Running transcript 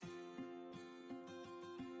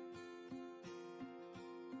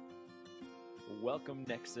Welcome,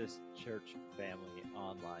 Nexus Church family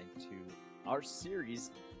online, to our series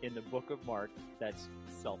in the book of Mark that's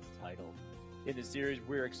self-titled. In the series,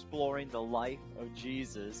 we're exploring the life of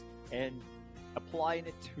Jesus and applying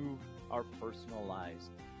it to our personal lives.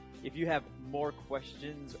 If you have more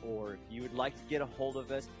questions or if you would like to get a hold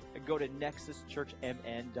of us, go to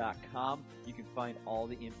nexuschurchmn.com. You can find all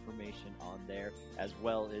the information on there, as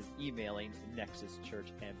well as emailing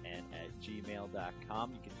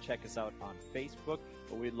nexuschurchmn@gmail.com. You can check us out on Facebook,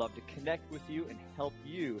 but we'd love to connect with you and help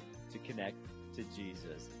you to connect to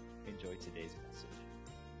Jesus. Enjoy today's message.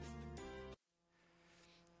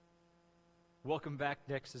 Welcome back,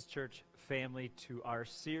 Nexus Church family, to our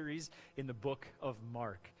series in the book of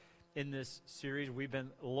Mark. In this series, we've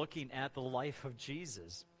been looking at the life of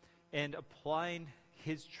Jesus and applying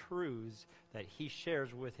his truths that he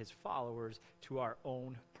shares with his followers to our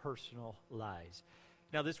own personal lives.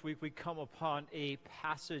 Now, this week we come upon a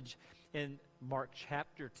passage in Mark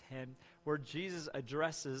chapter 10 where Jesus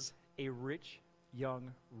addresses a rich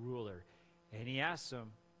young ruler, and he asks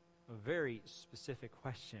him a very specific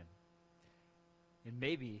question. And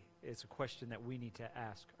maybe it's a question that we need to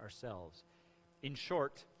ask ourselves. In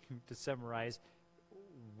short, to summarize,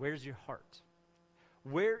 where's your heart?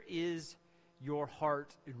 Where is your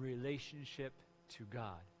heart in relationship to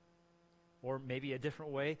God? Or maybe a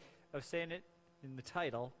different way of saying it in the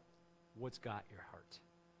title, what's got your heart?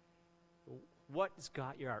 What's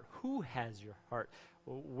got your heart? Who has your heart?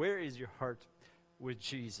 Where is your heart with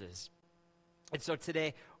Jesus? And so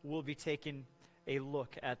today we'll be taking a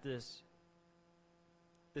look at this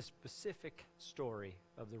specific story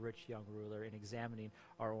of the rich young ruler and examining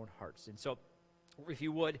our own hearts. And so, if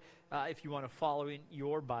you would, if you want to follow in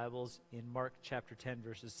your Bibles in Mark chapter 10,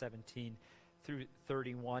 verses 17 through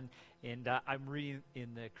 31, and I'm reading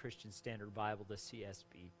in the Christian Standard Bible, the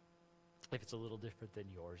CSB. If it's a little different than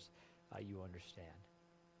yours, you understand.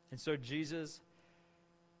 And so Jesus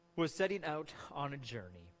was setting out on a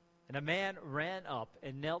journey, and a man ran up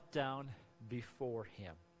and knelt down before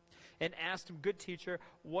him and asked him, "Good teacher,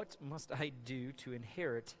 what must I do to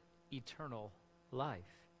inherit eternal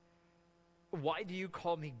life?" "Why do you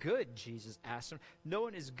call me good?" Jesus asked him. "No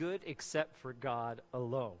one is good except for God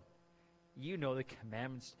alone. You know the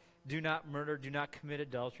commandments. Do not murder, do not commit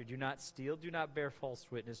adultery, do not steal, do not bear false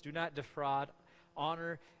witness, do not defraud,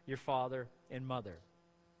 honor your father and mother."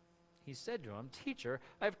 He said to him, "Teacher,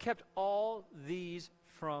 I have kept all these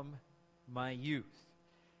from my youth."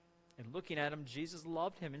 And looking at him, Jesus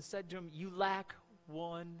loved him and said to him, "You lack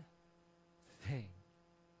one thing.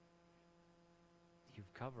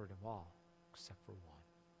 You've covered them all except for one.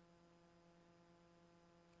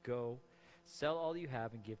 Go, sell all you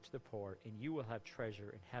have and give to the poor, and you will have treasure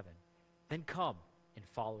in heaven. Then come and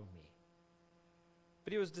follow me."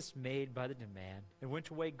 But he was dismayed by the demand and went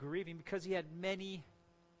away grieving because he had many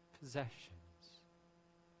possessions.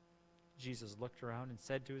 Jesus looked around and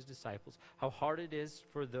said to his disciples, "How hard it is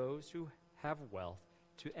for those who have wealth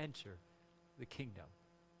to enter the kingdom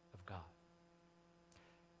of God."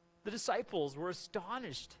 The disciples were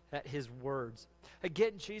astonished at his words.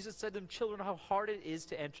 Again, Jesus said to them, "Children, how hard it is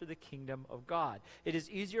to enter the kingdom of God. It is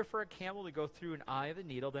easier for a camel to go through an eye of a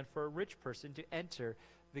needle than for a rich person to enter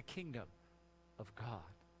the kingdom of God."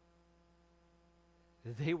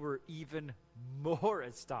 They were even more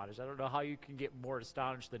astonished. I don't know how you can get more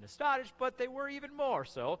astonished than astonished, but they were even more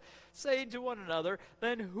so, saying to one another,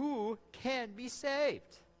 "Then who can be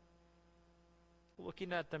saved?"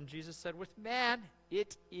 Looking at them, Jesus said, "With man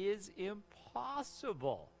it is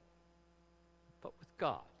impossible, but with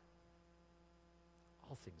God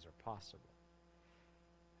all things are possible."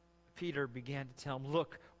 Peter began to tell him,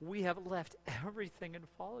 "Look, we have left everything and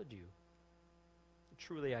followed you."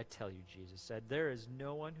 "Truly I tell you," Jesus said, "there is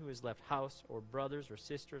no one who has left house or brothers or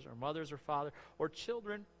sisters or mothers or father or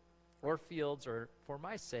children or fields or for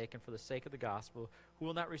my sake and for the sake of the gospel who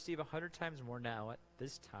will not receive 100 times more now at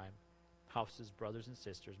this time houses, brothers and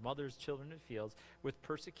sisters, mothers, children, and fields with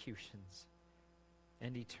persecutions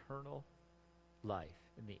and eternal life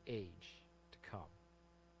in the age to come.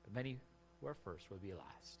 But many who are first will be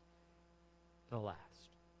last, the last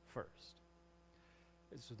first."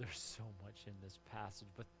 So there's so much in this passage,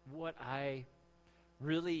 but what I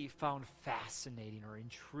really found fascinating or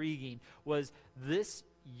intriguing was this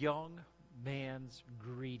young man's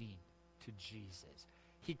greeting to Jesus.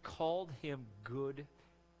 He called him good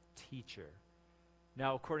teacher.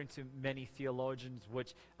 Now, according to many theologians,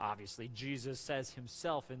 which obviously Jesus says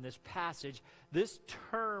himself in this passage, this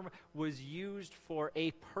term was used for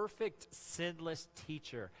a perfect, sinless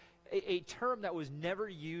teacher, a term that was never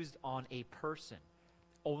used on a person.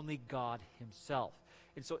 Only God himself.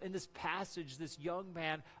 And so in this passage, this young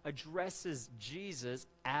man addresses Jesus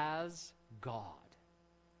as God.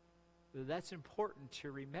 That's important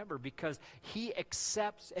to remember because he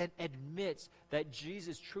accepts and admits that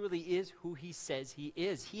Jesus truly is who he says he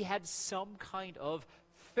is. He had some kind of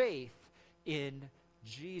faith in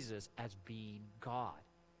Jesus as being God.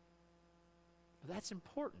 That's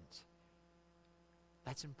important.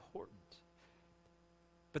 That's important.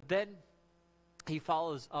 But then he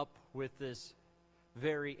follows up with this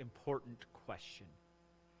very important question.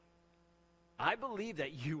 I believe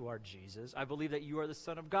that you are Jesus. I believe that you are the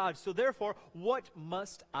Son of God. So therefore, what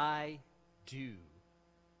must I do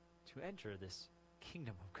to enter this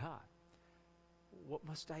kingdom of God? What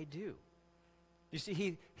must I do? You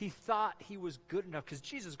see, he thought he was good enough because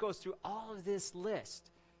Jesus goes through all of this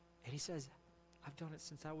list. And he says, I've done it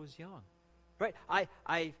since I was young. Right?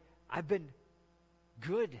 I've been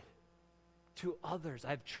good to others.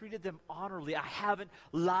 I've treated them honorably. I haven't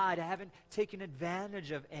lied. I haven't taken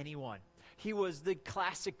advantage of anyone. He was the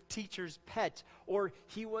classic teacher's pet, or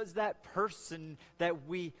he was that person that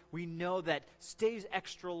we know that stays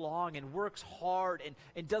extra long and works hard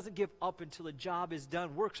and doesn't give up until the job is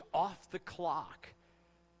done, works off the clock.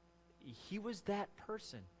 He was that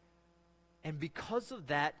person. And because of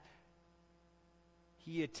that,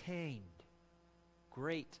 he attained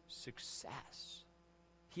great success.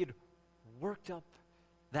 He had worked up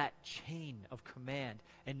that chain of command.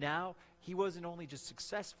 And now he wasn't only just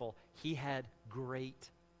successful, he had great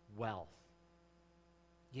wealth.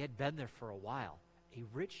 He had been there for a while. A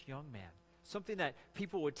rich young man. Something that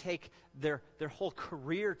people would take their whole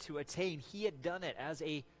career to attain. He had done it as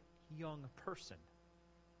a young person.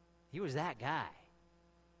 He was that guy.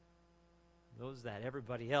 Those that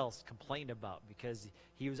everybody else complained about because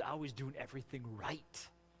he was always doing everything right,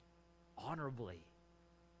 honorably.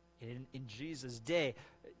 In Jesus' day,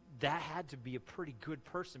 that had to be a pretty good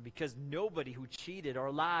person because nobody who cheated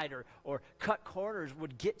or lied or cut corners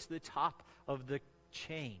would get to the top of the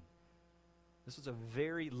chain. This was a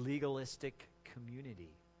very legalistic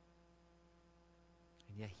community.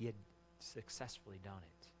 And yet he had successfully done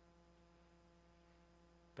it.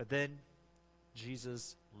 But then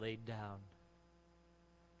Jesus laid down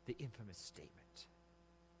the infamous statement.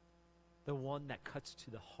 The one that cuts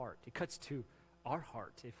to the heart. It cuts to our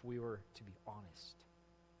heart if we were to be honest.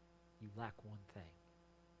 You lack one thing.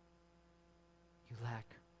 You lack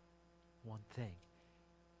one thing.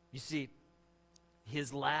 You see,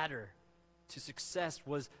 his ladder to success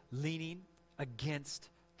was leaning against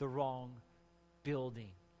the wrong building.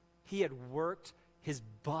 He had worked his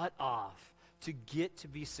butt off to get to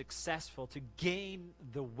be successful, to gain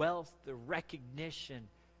the wealth, the recognition.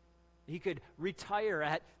 He could retire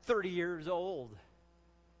at 30 years old.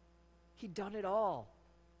 He'd done it all.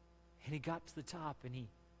 And he got to the top and he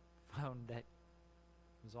found that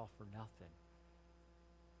it was all for nothing.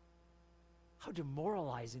 How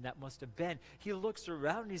demoralizing that must have been. He looks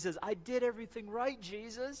around and he says, I did everything right,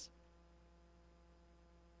 Jesus.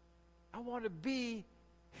 I want to be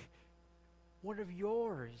one of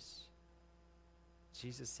yours.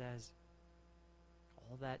 Jesus says,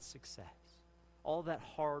 all that success, all that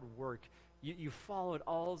hard work, you followed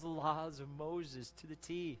all the laws of Moses to the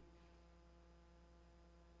T.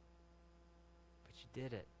 But you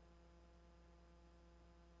did it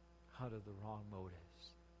out of the wrong motives.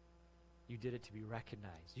 You did it to be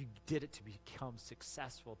recognized. You did it to become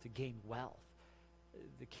successful, to gain wealth.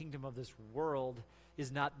 The kingdom of this world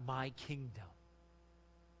is not my kingdom.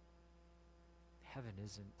 Heaven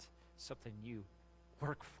isn't something you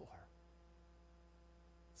work for.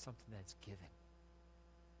 It's something that's given.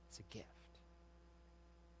 It's a gift.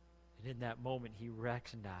 And in that moment, he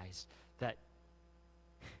recognized that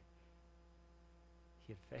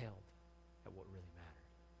he had failed at what really mattered.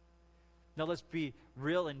 Now let's be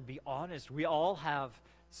real and be honest. We all have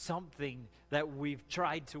something that we've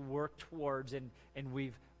tried to work towards, and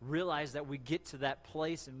we've realized that we get to that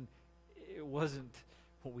place and it wasn't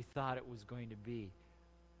what we thought it was going to be.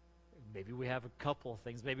 Maybe we have a couple of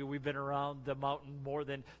things. Maybe we've been around the mountain more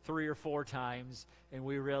than 3 or 4 times, and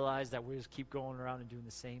we realize that we just keep going around and doing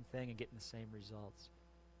the same thing and getting the same results.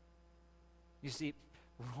 You see,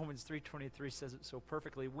 Romans 3:23 says it so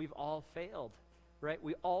perfectly. We've all failed, right?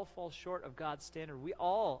 We all fall short of God's standard. We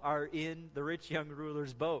all are in the rich young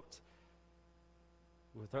ruler's boat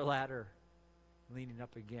with our ladder leaning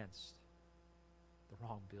up against the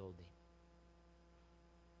wrong building.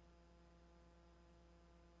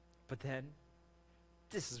 But then,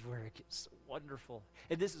 this is where it gets so wonderful.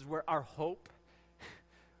 And this is where our hope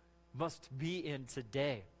must be in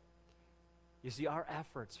today. You see, our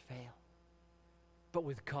efforts fail. But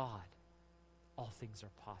with God, all things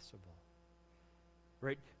are possible.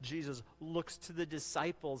 right? Jesus looks to the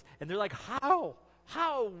disciples, and they're like, how?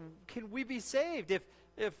 How can we be saved?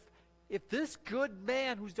 If this good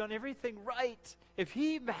man who's done everything right, if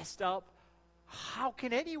he messed up, how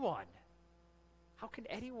can anyone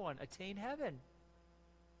attain heaven?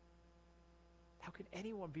 How can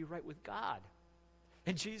anyone be right with God?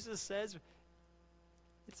 And Jesus says,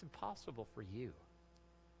 it's impossible for you,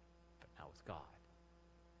 but not with God.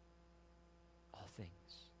 All things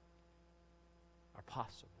are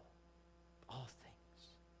possible. All things.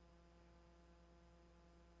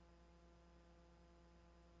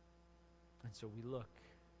 And so we look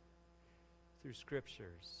through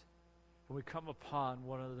scriptures, and we come upon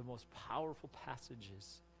one of the most powerful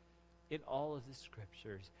passages in all of the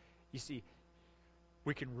scriptures. You see,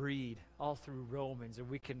 we can read all through Romans, and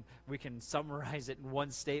we can summarize it in one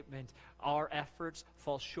statement. Our efforts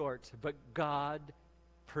fall short, but God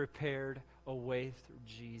prepared a way through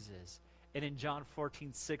Jesus. And in John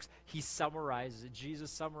 14:6, he summarizes it. Jesus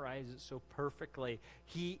summarizes it so perfectly.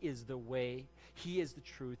 He is the way, he is the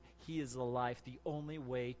truth, he is the life, the only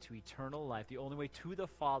way to eternal life, the only way to the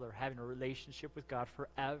Father, having a relationship with God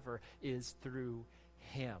forever, is through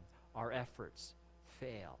him. Our efforts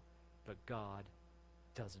fail, but God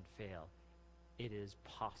doesn't fail. It is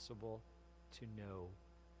possible to know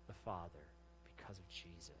the Father because of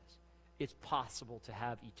Jesus. It's possible to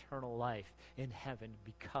have eternal life in heaven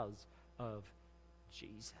because of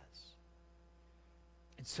Jesus.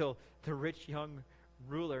 And so the rich young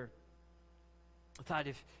ruler thought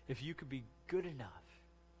if you could be good enough,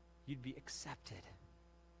 you'd be accepted.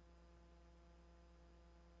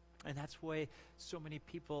 And that's why so many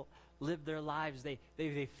people live their lives.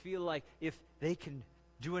 They feel like if they can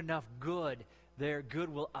do enough good, their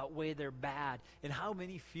good will outweigh their bad. And how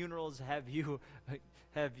many funerals have you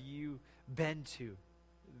been to?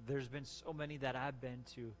 There's been so many that I've been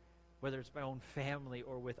to, whether it's my own family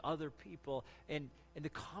or with other people. And the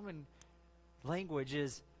common language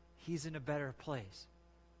is, he's in a better place.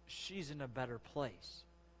 She's in a better place.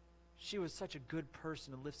 She was such a good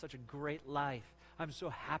person and lived such a great life. I'm so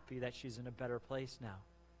happy that she's in a better place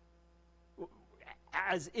now.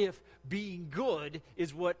 As if being good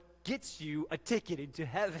is what gets you a ticket into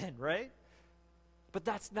heaven, right? But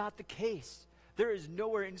that's not the case. There is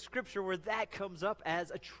nowhere in Scripture where that comes up as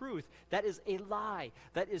a truth. That is a lie.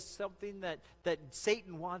 That is something that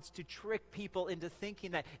Satan wants to trick people into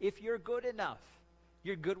thinking that if you're good enough,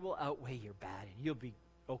 your good will outweigh your bad and you'll be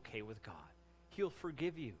okay with God. He'll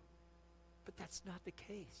forgive you. But that's not the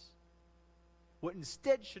case. What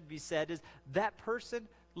instead should be said is that person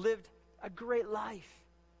lived a great life.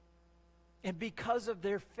 And because of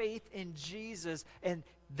their faith in Jesus and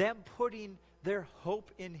them putting their hope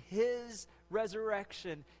in his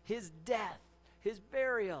resurrection, his death, his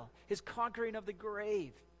burial, his conquering of the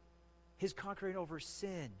grave, his conquering over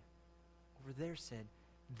sin, over their sin,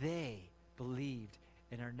 they believed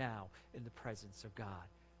and are now in the presence of God.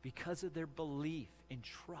 Because of their belief and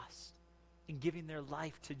trust in giving their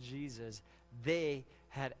life to Jesus, they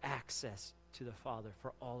had access to the Father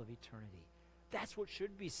for all of eternity. That's what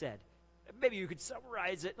should be said. Maybe you could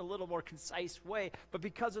summarize it in a little more concise way, but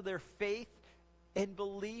because of their faith and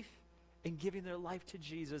belief in giving their life to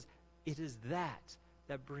Jesus, it is that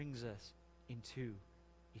brings us into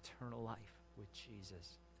eternal life with Jesus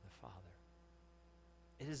and the Father.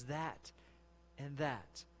 It is that and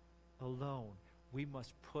that alone. We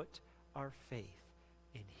must put our faith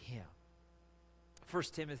in him. 1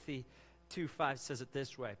 Timothy 2:5 says it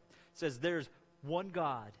this way. It says, there's one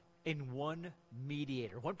God and one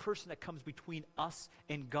mediator, one person that comes between us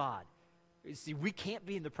and God. You see, we can't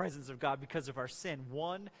be in the presence of God because of our sin.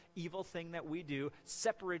 One evil thing that we do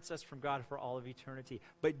separates us from God for all of eternity.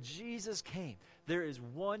 But Jesus came. There is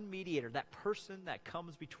one mediator, that person that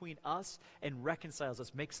comes between us and reconciles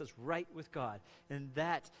us, makes us right with God. And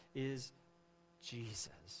that is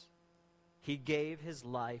Jesus. He gave his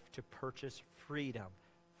life to purchase freedom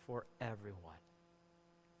for everyone.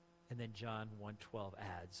 And then John 1:12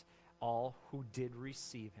 adds, all who did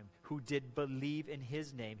receive him, who did believe in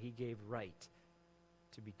his name, he gave right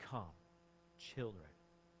to become children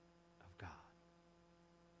of God.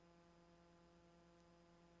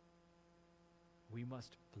 We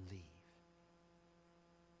must believe.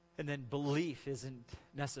 And then belief isn't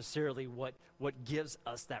necessarily what gives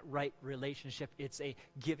us that right relationship. It's a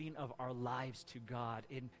giving of our lives to God,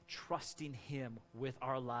 in trusting him with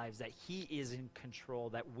our lives, that he is in control,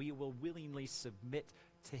 that we will willingly submit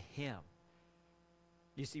to him.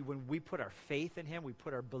 You see, when we put our faith in him, we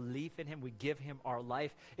put our belief in him, we give him our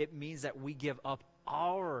life, it means that we give up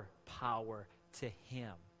our power to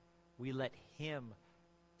him. We let him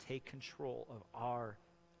take control of our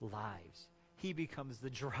lives. He becomes the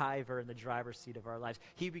driver in the driver's seat of our lives.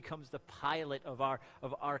 He becomes the pilot of our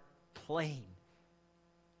plane.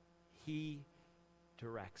 He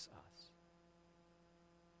directs us.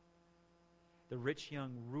 The rich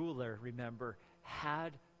young ruler, remember,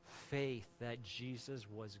 had faith that Jesus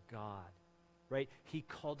was God, right? He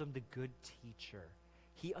called him the good teacher.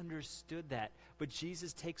 He understood that. But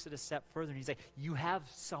Jesus takes it a step further, and he's like, you have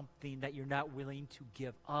something that you're not willing to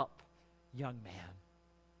give up, young man.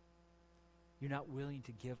 You're not willing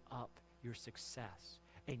to give up your success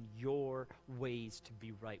and your ways to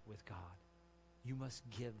be right with God. You must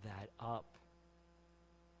give that up.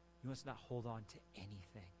 You must not hold on to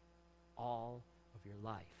anything. All of your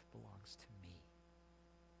life belongs to me.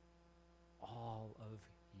 All of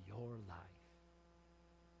your life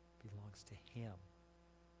belongs to him.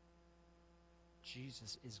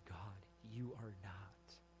 Jesus is God. You are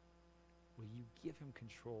not. Will you give him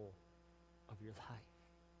control of your life?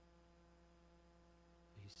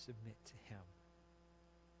 Will you submit to him?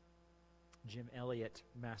 Jim Elliot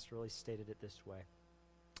masterfully stated it this way.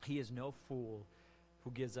 He is no fool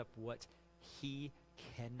who gives up what he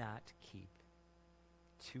cannot keep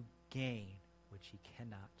to gain which he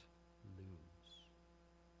cannot lose.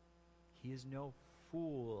 He is no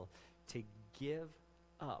fool to give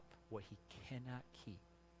up what he cannot keep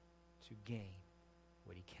to gain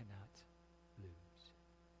what he cannot lose.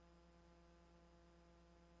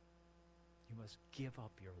 You must give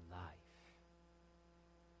up your life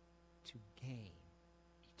to gain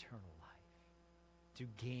eternal life, to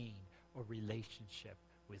gain a relationship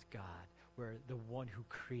with God, where the one who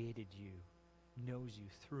created you knows you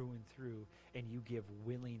through and through, and you give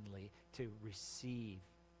willingly to receive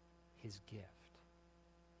his gift.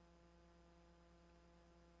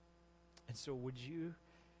 And so would you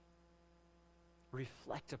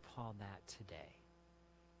reflect upon that today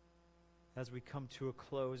as we come to a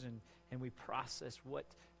close and we process what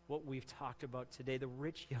we've talked about today? The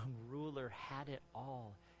rich young ruler had it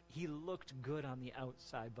all. He looked good on the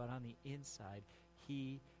outside, but on the inside,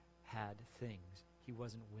 he had things he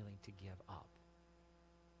wasn't willing to give up.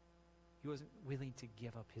 He wasn't willing to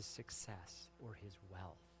give up his success or his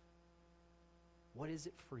wealth. What is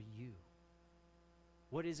it for you?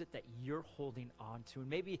 What is it that you're holding on to? And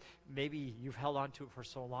maybe you've held on to it for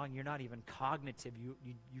so long, you're not even cognitive.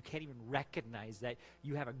 You can't even recognize that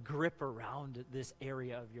you have a grip around this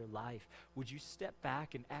area of your life. Would you step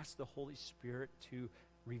back and ask the Holy Spirit to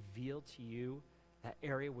reveal to you that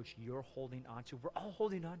area which you're holding on to? We're all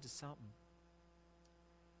holding on to something.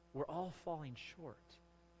 We're all falling short.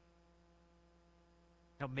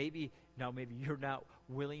 Now maybe you're not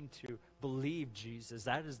willing to believe Jesus.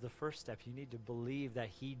 That is the first step. You need to believe that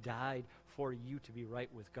he died for you to be right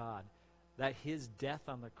with God. That his death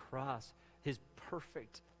on the cross, his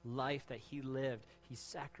perfect life that he lived, he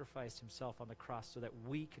sacrificed himself on the cross so that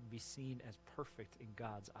we could be seen as perfect in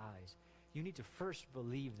God's eyes. You need to first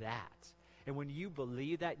believe that. And when you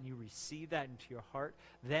believe that and you receive that into your heart,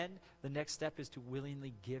 then the next step is to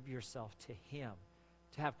willingly give yourself to him,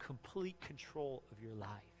 to have complete control of your life.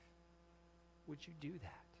 Would you do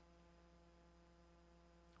that?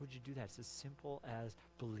 Would you do that? It's as simple as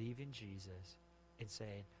believing Jesus and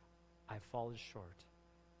saying, I've fallen short.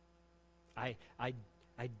 I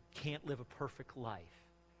can't live a perfect life.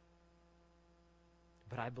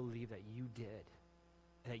 But I believe that you did,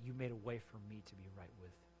 and that you made a way for me to be right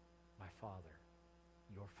with my Father,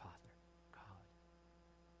 your Father, God.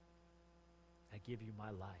 I give you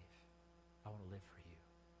my life. I want to live for you.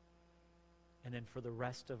 And then for the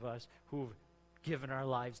rest of us who've given our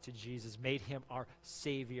lives to Jesus, made him our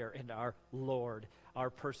Savior and our Lord, our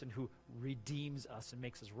person who redeems us and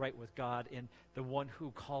makes us right with God, and the one who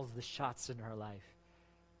calls the shots in our life.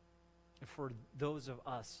 And for those of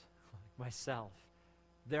us, like myself,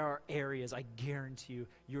 there are areas, I guarantee you,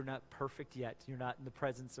 you're not perfect yet. You're not in the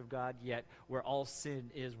presence of God yet, where all sin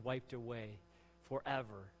is wiped away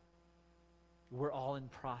forever. We're all in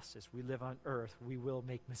process. We live on earth. We will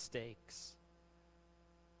make mistakes.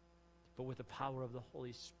 But with the power of the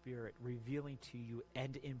Holy Spirit revealing to you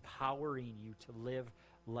and empowering you to live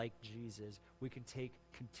like Jesus, we can take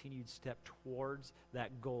continued step towards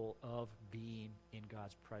that goal of being in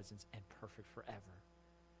God's presence and perfect forever.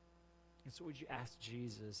 And so would you ask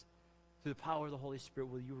Jesus, through the power of the Holy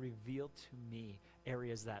Spirit, will you reveal to me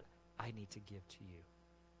areas that I need to give to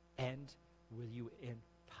you? And will you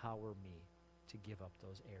empower me to give up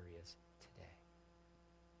those areas today?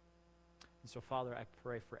 And so, Father, I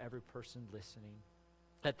pray for every person listening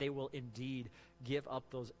that they will indeed give up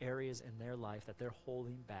those areas in their life that they're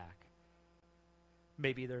holding back.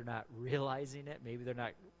 Maybe they're not realizing it. Maybe they're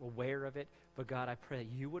not aware of it. But God, I pray that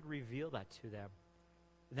you would reveal that to them.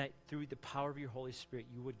 And that through the power of your Holy Spirit,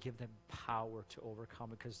 you would give them power to overcome,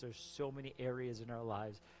 because there's so many areas in our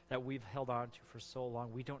lives that we've held on to for so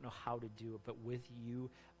long. We don't know how to do it, but with you,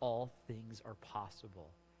 all things are possible.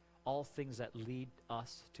 All things that lead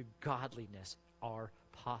us to godliness are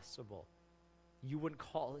possible. You wouldn't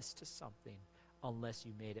call us to something unless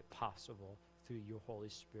you made it possible through your Holy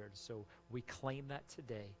Spirit. So we claim that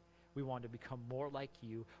today. We want to become more like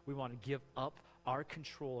you. We want to give up our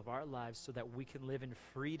control of our lives so that we can live in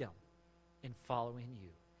freedom in following you.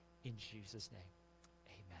 In Jesus' name,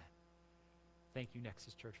 amen. Thank you,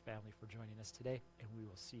 Nexus Church family, for joining us today, and we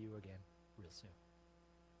will see you again real soon.